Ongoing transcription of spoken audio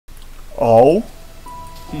Oh?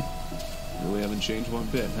 Really haven't changed one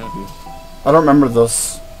bit, have you? I don't remember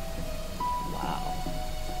this. Wow.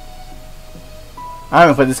 I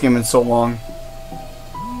haven't played this game in so long.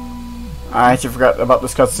 I actually forgot about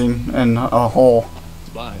this cutscene in a whole.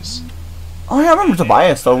 Tobias. Oh yeah, I remember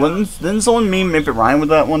Tobias though. Didn't someone meme make it rhyme with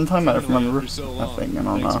that one time? I don't remember. I think, I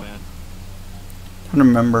don't know. Man. I don't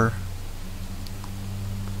remember.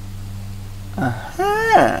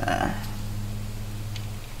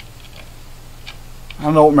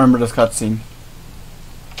 I don't remember this cutscene.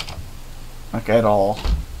 Like at all.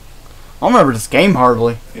 I don't remember this game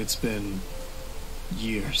hardly. It's been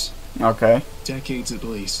years. Okay. Decades at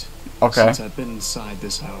least. Okay. Since I've been inside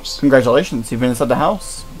this house. Congratulations, you've been inside the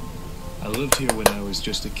house. I lived here when I was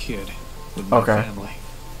just a kid with my family.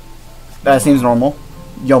 That seems normal.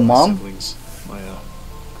 Yo, mom? Siblings,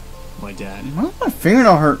 my dad. Why's my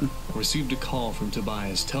fingernail hurting? Received a call from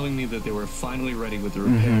Tobias telling me that they were finally ready with the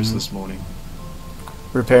repairs this morning.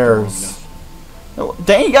 Repairs. Oh,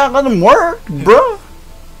 dang, you gotta let them work, bruh.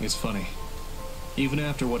 It's funny. Even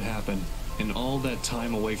after what happened, and all that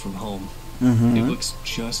time away from home, it looks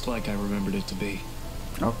just like I remembered it to be.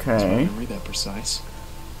 Okay. Is my memory that precise?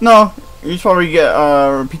 No, you probably get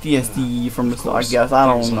PTSD from this, I guess. I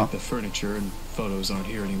don't know. Like the furniture and photos aren't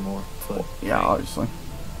here anymore, but yeah, obviously.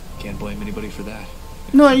 Can't blame anybody for that.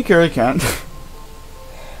 No, you really can't.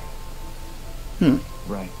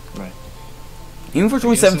 Right. Even for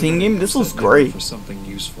 2017 game, this was great. For something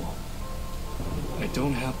useful. I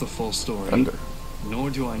don't have the full story, nor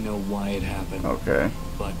do I know why it happened. Okay.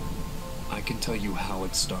 But I can tell you how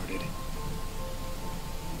it started.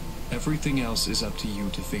 Everything else is up to you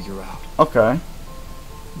to figure out. Okay.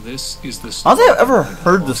 This is the I don't think I've ever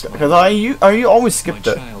heard this because you always skipped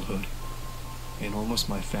it. My childhood, and almost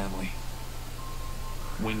my family.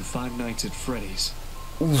 When Five Nights at Freddy's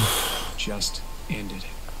just ended.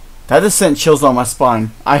 That just sent chills on my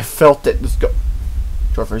spine. I felt it. Let's go.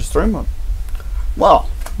 Trophy story mode. Well,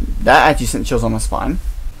 that actually sent chills on my spine.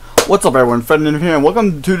 What's up, everyone? Fred in here, and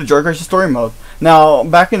welcome to the Jar Crush story mode. Now,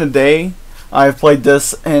 back in the day, I've played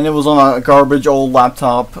this, and it was on a garbage old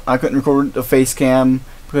laptop. I couldn't record the face cam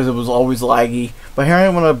because it was always laggy. But here I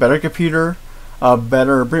am on a better computer,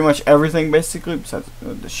 better pretty much everything basically, besides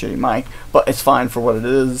the shitty mic. But it's fine for what it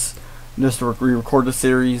is. Just to re-record the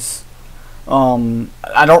series.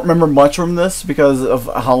 I don't remember much from this because of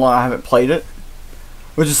how long I haven't played it,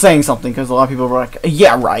 which is saying something because a lot of people were like,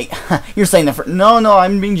 "Yeah, right." You're saying that for no,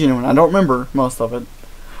 I'm being genuine. I don't remember most of it.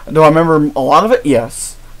 Do I remember a lot of it?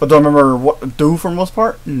 Yes. But do I remember what to do for the most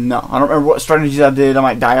part? No. I don't remember what strategies I did. I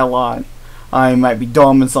might die a lot. I might be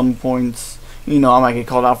dumb at some points. You know, I might get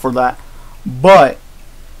called out for that. But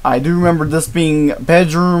I do remember this being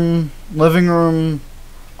bedroom, living room,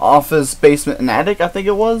 office, basement, and attic, I think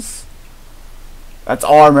it was. That's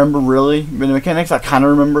all I remember, really. The mechanics, I kind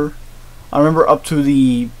of remember. I remember up to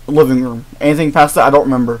the living room. Anything past that, I don't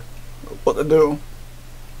remember what to do.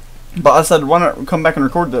 But I said, why not come back and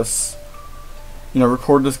record this? You know,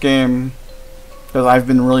 record this game. Because I've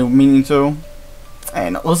been really meaning to.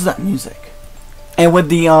 And listen to that music. And with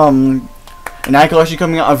the, Night Collection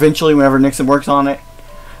coming out eventually, whenever Nixon works on it,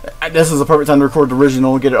 this is the perfect time to record the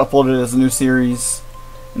original, get it uploaded as a new series,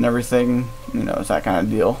 and everything. You know, it's that kind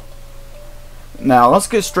of deal. Now, let's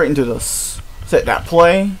get straight into this. Set that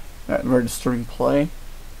play. That registering play.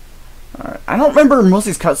 Alright. I don't remember most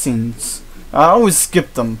of these cutscenes. I always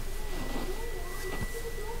skip them.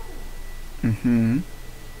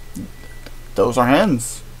 Those are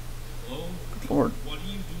hands. Good Lord. What are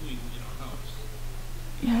you doing in our house?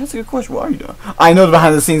 Yeah, that's a good question. What are you doing? I know the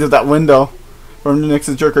behind the scenes of that window from the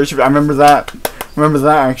Nixon Jerk Race. I remember that.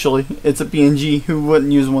 Actually. It's a PNG. Who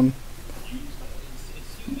wouldn't use one?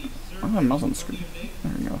 I have a mouse on the screen.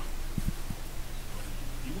 There we go.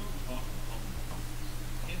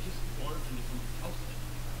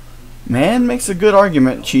 Man makes a good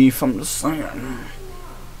argument, Chief. I'm just saying.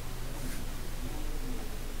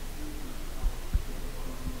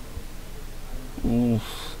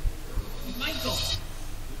 Oof. Michael!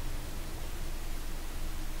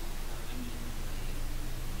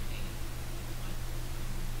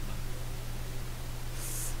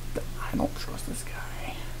 I don't trust this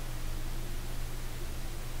guy.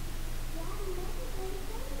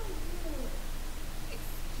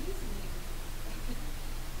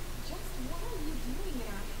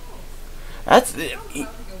 That's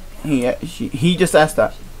he just asked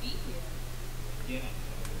that.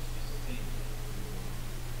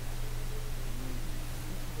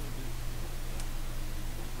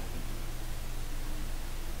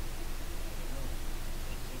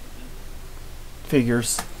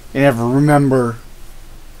 Figures. They never remember.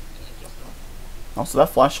 Also, that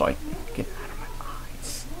flashlight. Get out of my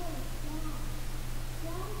eyes.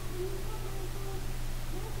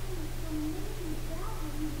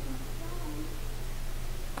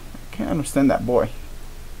 I can't understand that boy.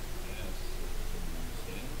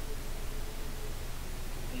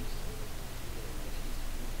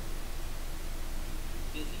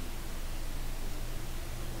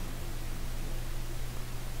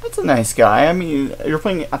 That's a nice guy. I mean, you're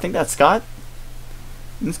playing. I think that's Scott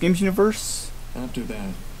in this game's universe. After that,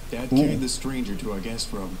 Dad carried the stranger to our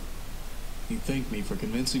guest room. He thanked me for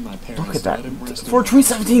convincing my parents Look at to that. let him rest For a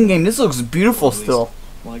 2017 game, this looks beautiful At least, still.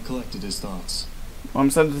 Well, I collected his thoughts. I'm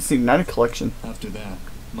excited to see United Collection. After that,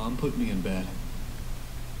 Mom put me in bed.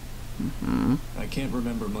 I can't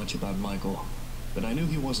remember much about Michael, but I knew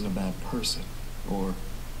he wasn't a bad person. Or,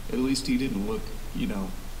 at least he didn't look, you know,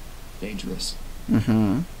 dangerous.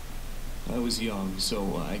 I was young,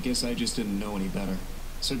 so I guess I just didn't know any better.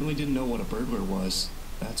 Certainly didn't know what a burglar was,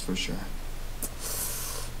 that's for sure.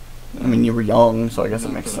 I mean, you were young, so I guess it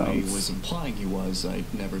Not makes that sense. I was implying he was.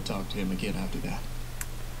 I'd never talked to him again after that.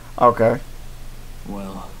 Okay.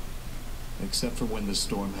 Well, except for when the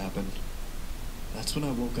storm happened. That's when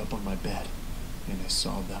I woke up on my bed, and I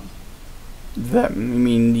saw them. Them? You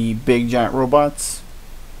mean the big giant robots?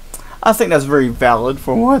 I think that's very valid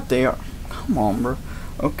for what they are. Come on, bro.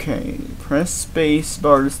 Okay, press space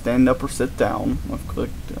bar to stand up or sit down. I've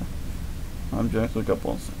clicked object, look up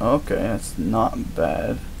once. Okay, that's not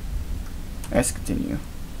bad. Let's continue.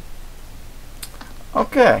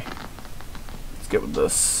 Okay. Let's get with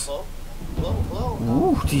this. Hello.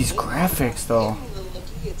 Ooh, these graphics though.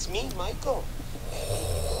 It's me, Michael.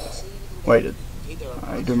 Wait,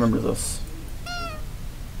 I do remember this. Don't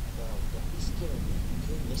be scared.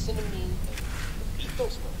 Okay, listen to me and defeat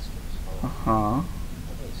those monsters. Uh-huh.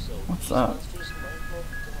 Okay, so What's these that? monsters might look,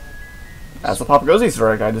 That's a Papa Goes Easter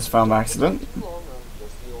egg I just found by accident. too long, or you'll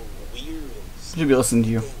feel weird and Should be listening to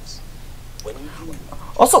you. things. When you do,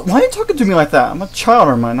 Also, why are you talking to me like that? I'm a child,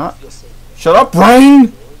 or am I not? feel safe. Shut up, brain! The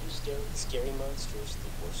more you stare at the scary monsters,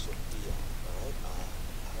 the worse you'll feel.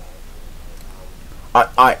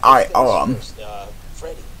 Alright? First,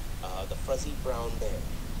 Freddy, the fuzzy brown bear.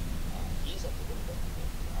 He's at the window.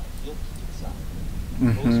 He'll keep inside.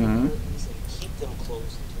 Close your curtains and keep them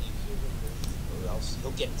closed until you hear him breathe, or else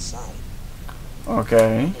he'll get inside.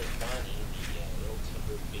 Okay. There's Bonnie, the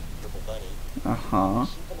ill-tempered big purple bunny. Uh-huh.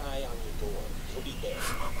 Keep an eye on your door. He'll be there.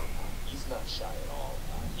 He's not shy at all.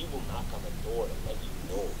 He will knock on the door to let you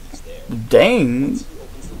know he's there. Dang. Once he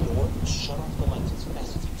opens the door, shut off the lights as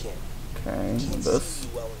fast as you can. Okay, He can't this. see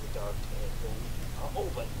you well in the dark, and he'll leave.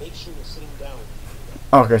 Oh, but make sure you're sitting down when you do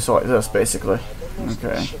that. Okay, so like this, basically. Then there's the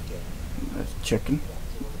Okay. chicken. That's chicken.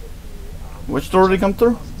 Which door did he come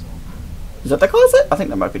through? Is that the closet? I think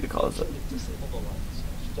that might be the closet. Disable the lights.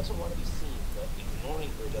 She doesn't want to be seen, but ignoring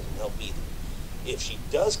her doesn't help either. If she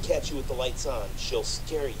does catch you with the lights on, she'll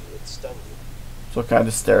scare you and stun you. So can I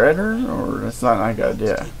just stare at her, or that's not a good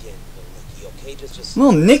idea? Take in, little Nicky, okay? Just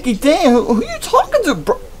Little Nicky, damn, who are you talking to,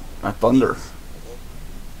 bro? Thunder.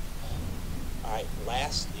 Alright,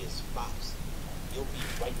 last is Fox. You'll be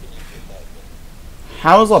right beneath your bed.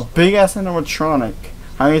 How is a big ass animatronic?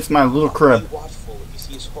 I mean, it's my little crib. Be watchful if you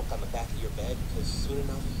see his hook on the back of your bed, because soon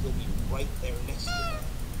enough he'll be right there next to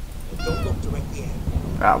you. And don't look directly at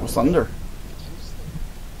him. That was thunder.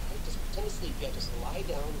 Just pretend to sleep. Yeah, just lie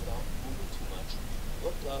down without moving too much.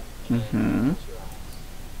 Look up and close your eyes.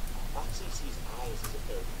 Foxy sees eyes as if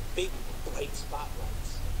they're big, bright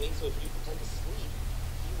spotlights. Okay, so if you pretend to sleep,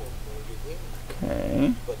 he won't know you're there.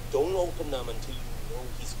 Okay. But don't open them until you know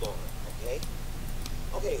he's gone. Okay?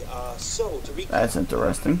 Okay. So to recap, That's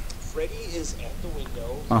interesting. Freddy is at the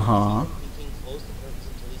window. Uh-huh. He can close the curtains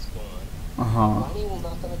until he's gone. Uh-huh. Bonnie will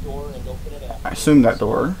knock on the door and open it after. I assume that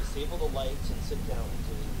door. Disable the lights and sit down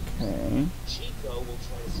until he leaves. Okay. Chico will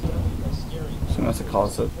try to scare you by scaring you. So that's a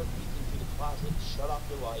closet. Keep her peeking through the closet. Shut off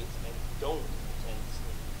your lights and don't pretend to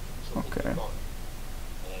sleep. She'll think Okay. you're gone.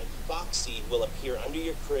 And Foxy will appear under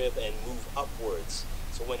your crib and move upwards.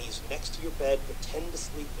 So when he's next to your bed, pretend to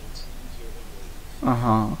sleep until you hear him leave. Uh-huh.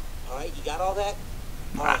 All right, you got all that?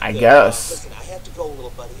 All right, I good. guess. Listen, I have to go,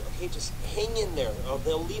 little buddy. Okay, just hang in there.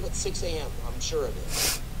 They'll leave at 6 a.m. I'm sure of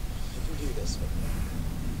it. You can do this.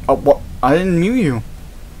 Oh, what? I didn't mute you.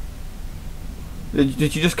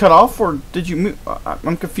 Did you just cut off, or did you mute?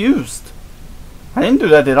 I'm confused. I didn't do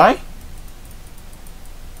that, did I?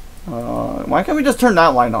 Why can't we just turn that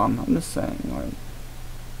light on? I'm just saying, like,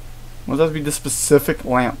 why does that have to be the specific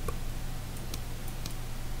lamp?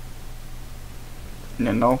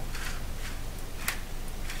 You know?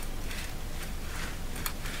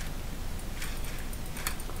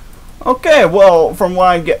 Okay, well, from what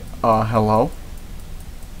I get, hello?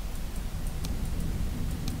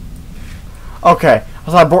 Okay, I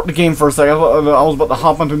thought I broke the game for a second. I was about to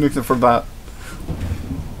hop onto Nixon for that.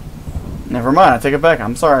 Never mind, I take it back.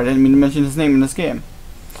 I'm sorry, I didn't mean to mention his name in this game.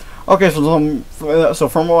 Okay, so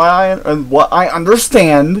from what I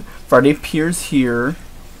understand, Freddy appears here.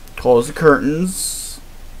 Close the curtains.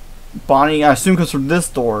 Bonnie, I assume, comes from this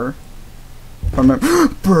door.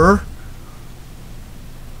 Remember?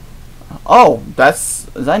 Oh, is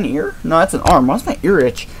that an ear? No, that's an arm. Why's my ear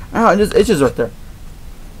itch? Oh, it just itches right there.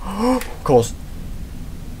 Close.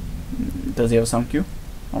 Does he have a sound cue?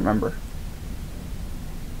 I don't remember.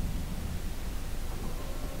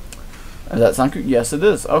 Is that sound cue? Yes, it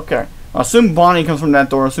is. Okay. I assume Bonnie comes from that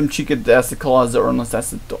door. I assume Chica, that's the closet, or unless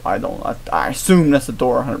that's the door. I assume that's the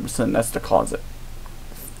door 100%. That's the closet.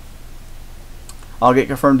 I'll get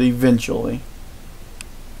confirmed eventually.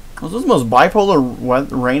 This is the most bipolar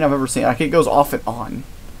rain I've ever seen. Like, it goes off and on.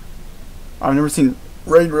 I've never seen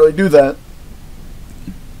rain really do that.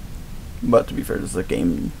 But to be fair, this is a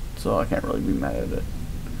game, so I can't really be mad at it.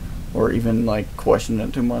 Or even, like, question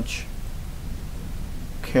it too much.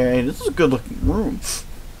 Okay, this is a good looking room.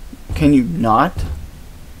 Can you not?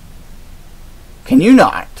 Can you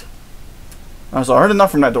not? So I heard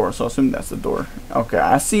enough from that door, so I assume that's the door. Okay,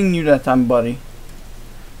 I seen you that time, buddy.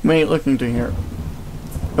 We ain't looking to here.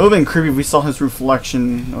 It would have been creepy if we saw his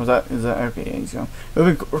reflection. Is that okay? Yeah, he's gone. It would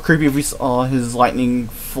have been creepy if we saw his lightning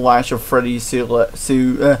flash of Freddy's silhouette.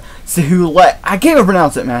 I can't even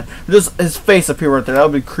pronounce it, man. Just his face appear right there. That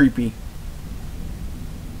would be creepy.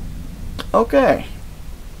 Okay.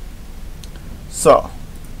 So.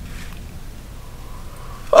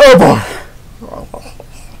 Oh boy.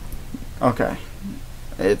 Okay.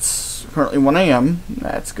 It's currently 1 a.m.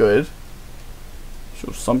 That's good.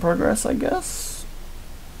 Shows some progress, I guess.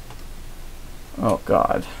 Oh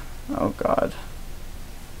god. Oh god.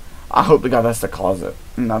 I hope to god that's the closet,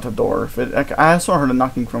 not the door. If it, I saw her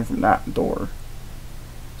knocking from that door.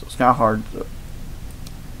 So it's kind of hard to...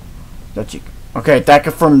 That Chica. Okay, that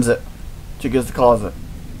confirms it. Chica's the closet.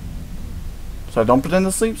 So I don't pretend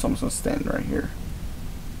to sleep, so I'm just going to stand right here.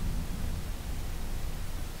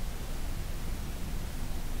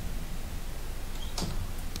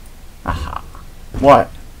 Aha. What?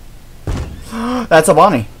 That's a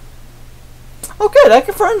Bonnie. Okay, that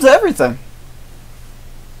confirms everything.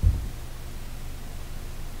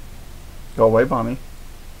 Go away, Bonnie.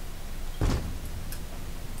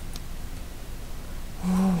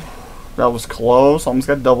 That was close. Almost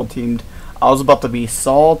got double teamed. I was about to be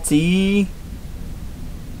salty.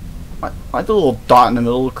 I like the little dot in the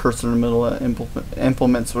middle, little cursor in the middle of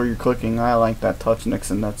implements where you're clicking. I like that touch,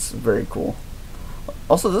 Nixon. That's very cool.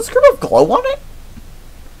 Also, does this crib have glow on it?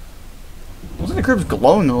 Looks like the crib's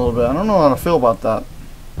glowing a little bit. I don't know how to feel about that.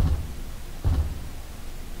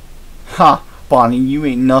 Ha! Bonnie, you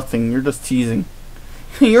ain't nothing. You're just teasing.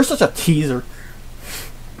 You're such a teaser.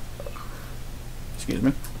 Excuse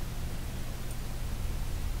me.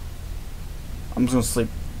 I'm just gonna sleep.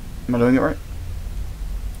 Am I doing it right?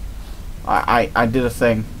 I did a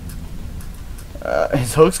thing.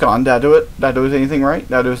 His hook's gone. Did I do it? Did I do anything right?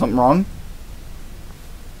 Did I do something wrong?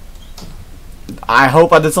 I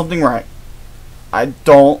hope I did something right. I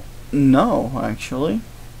don't know, actually.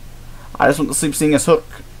 I just went to sleep seeing his hook.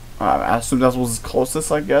 I assume that was his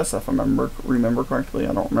closest, I guess, if I remember correctly.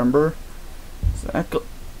 I don't remember. Exactly.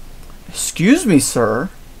 Excuse me, sir.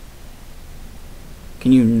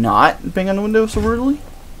 Can you not bang on the window so rudely?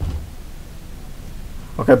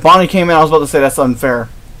 Okay, Bonnie came in. I was about to say that's unfair.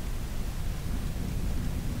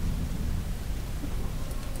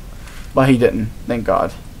 But he didn't. Thank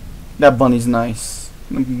God. That bunny's nice.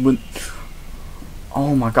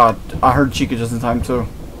 Oh my god. I heard Chica just in time, too.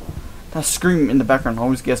 That scream in the background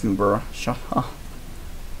always gets me, bro. Shut up.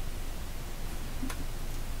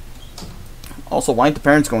 Also, why ain't the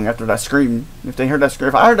parents going after that scream? If they heard that scream,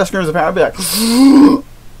 if I heard that scream as a parent, I'd be like,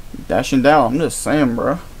 dashing down. I'm just saying,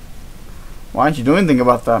 bro. Why didn't you do anything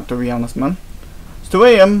about that, to be honest, man? It's 2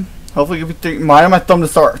 a.m. Hopefully, if you my thumb to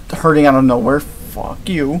start hurting out of nowhere. Fuck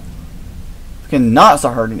you. If you cannot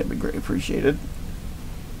start hurting, that'd be greatly appreciated.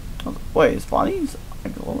 Wait, is Bonnie's?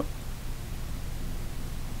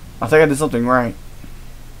 I think I did something right.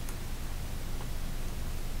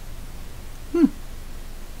 It's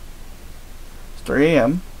 3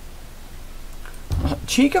 a.m.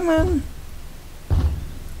 Chica, man.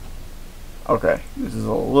 Okay, this is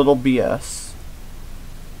a little BS.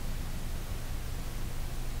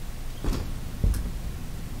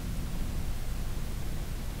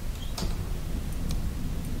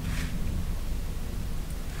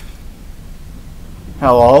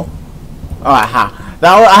 Hello? Aha.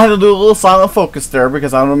 Now I had to do a little silent focus there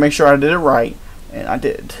because I want to make sure I did it right. And I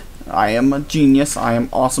did. I am a genius. I am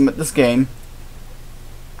awesome at this game.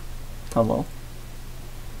 Hello?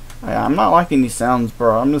 I'm not liking these sounds,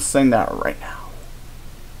 bro. I'm just saying that right now.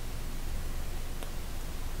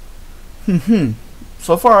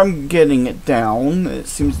 So far, I'm getting it down. It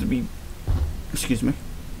seems to be... Excuse me.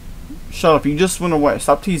 Shut up. You just went away.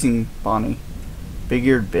 Stop teasing, Bonnie.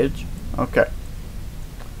 Big-eared bitch. Okay.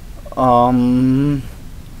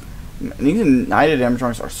 These United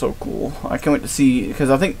animatronics are so cool. I can't wait to see, because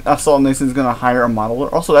I think I saw Nathan's gonna hire a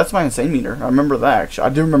modeler. Also, that's my insane meter. I remember that, actually. I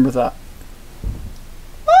do remember that.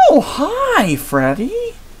 Oh, hi,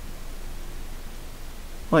 Freddy!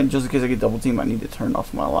 Like, just in case I get double teamed, I need to turn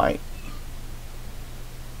off my light.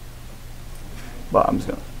 But I'm just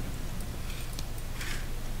gonna...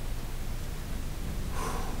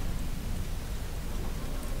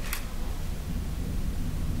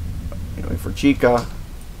 Wait for Chica.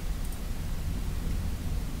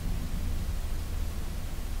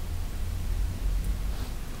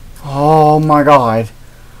 Oh my god.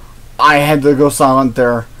 I had to go silent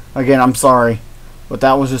there. Again, I'm sorry. But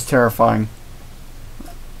that was just terrifying.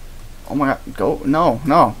 Oh my god. Go.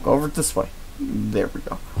 No. Go over this way. There we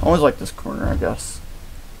go. I always like this corner, I guess.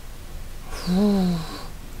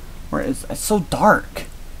 Where is... It's so dark.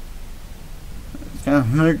 It's kind of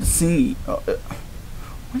hard to see.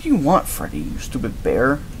 What do you want, Freddy, you stupid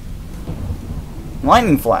bear?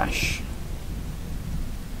 Lightning flash.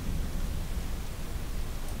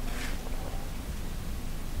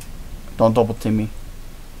 Don't double team me.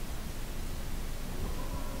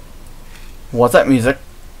 What's that music?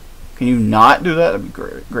 Can you not do that? That'd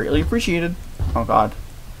be greatly appreciated. Oh god.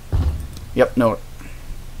 Yep, know it.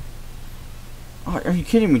 Oh, are you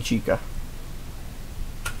kidding me, Chica?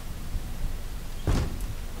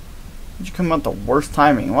 Did you come out the worst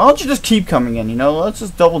timing? Why don't you just keep coming in, you know? Let's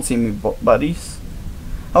just double team me, buddies.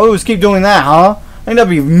 I always keep doing that, huh? I think that'd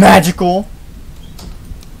be magical.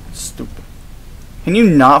 Stupid. Can you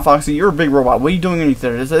not, Foxy? You're a big robot. What are you doing underneath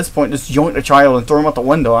there? At this point, just joint a child and throw him out the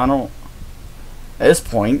window. I don't... At this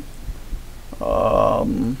point...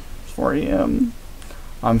 4 AM.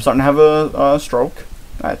 I'm starting to have a stroke.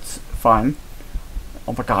 That's fine.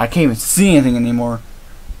 Oh my god, I can't even see anything anymore.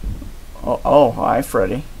 Oh, hi,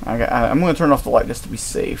 Freddy. I'm going to turn off the light just to be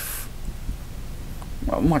safe.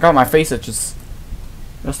 Oh my god, my face itches.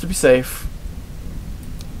 Just to be safe.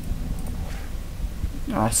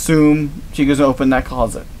 I assume Chica's going to open that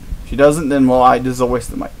closet. If she doesn't, then, well, this is a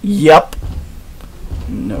waste of my... Yep.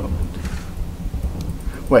 No.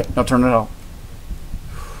 Wait, no, turn it off.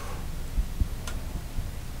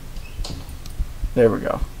 There we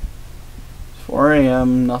go. 4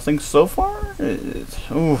 AM, nothing so far? It's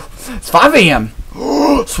 5 AM!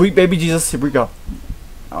 Sweet baby Jesus, here we go.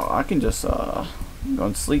 Oh, I can just, go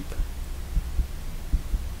and sleep.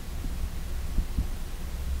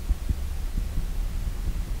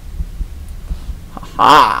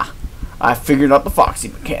 Haha! I figured out the Foxy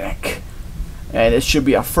mechanic. And it should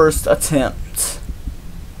be a first attempt.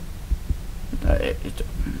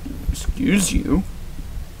 Excuse you.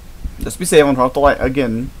 Just be safe, I'm turn off the light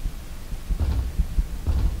again.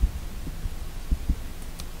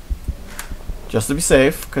 Just to be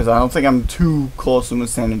safe, because I don't think I'm too close to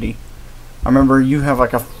insanity. I remember you have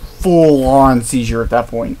like a full-on seizure at that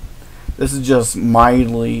point. This is just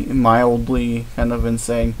mildly kind of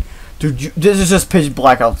insane. Dude, this is just pitch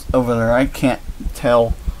black out over there. I can't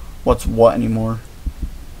tell what's what anymore.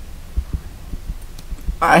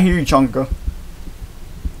 I hear you, Chunka.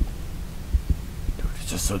 Dude, it's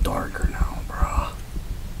just so darker now, bruh.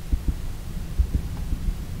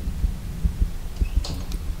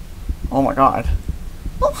 Oh my god.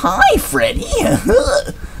 Oh, hi, Freddy.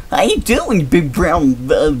 How you doing, you big brown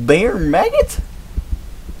bear maggot?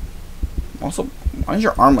 Also, why is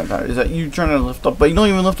your arm like that? Is that you trying to lift up? But you don't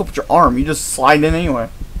even lift up with your arm. You just slide in anyway.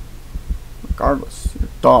 Regardless, you're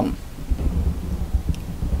dumb.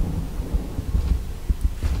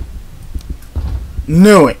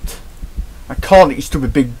 Knew it. I called it, you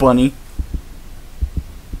stupid big bunny.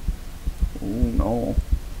 Oh no.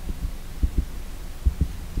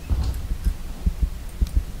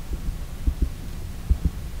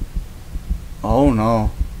 Oh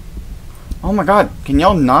no. Oh my god, can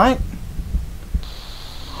y'all not?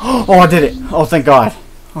 Oh, I did it. Oh, thank god.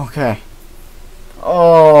 Okay.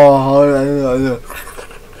 Oh.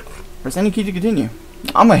 Press any key to continue.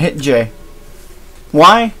 I'm gonna hit J.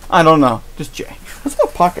 Why? I don't know. Just J. What's in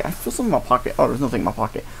my pocket? I feel something in my pocket. Oh, there's nothing in my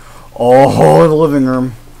pocket. Oh, the living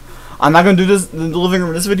room. I'm not gonna do this in the living room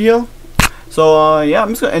in this video. So, yeah, I'm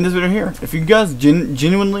just gonna end this video here. If you guys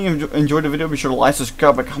genuinely enjoyed the video, be sure to like,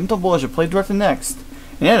 subscribe, and comment down below as you play directly next.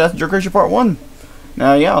 And yeah, that's Jerk Racer Part 1.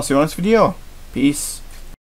 Now, yeah, I'll see you on the next video. Peace.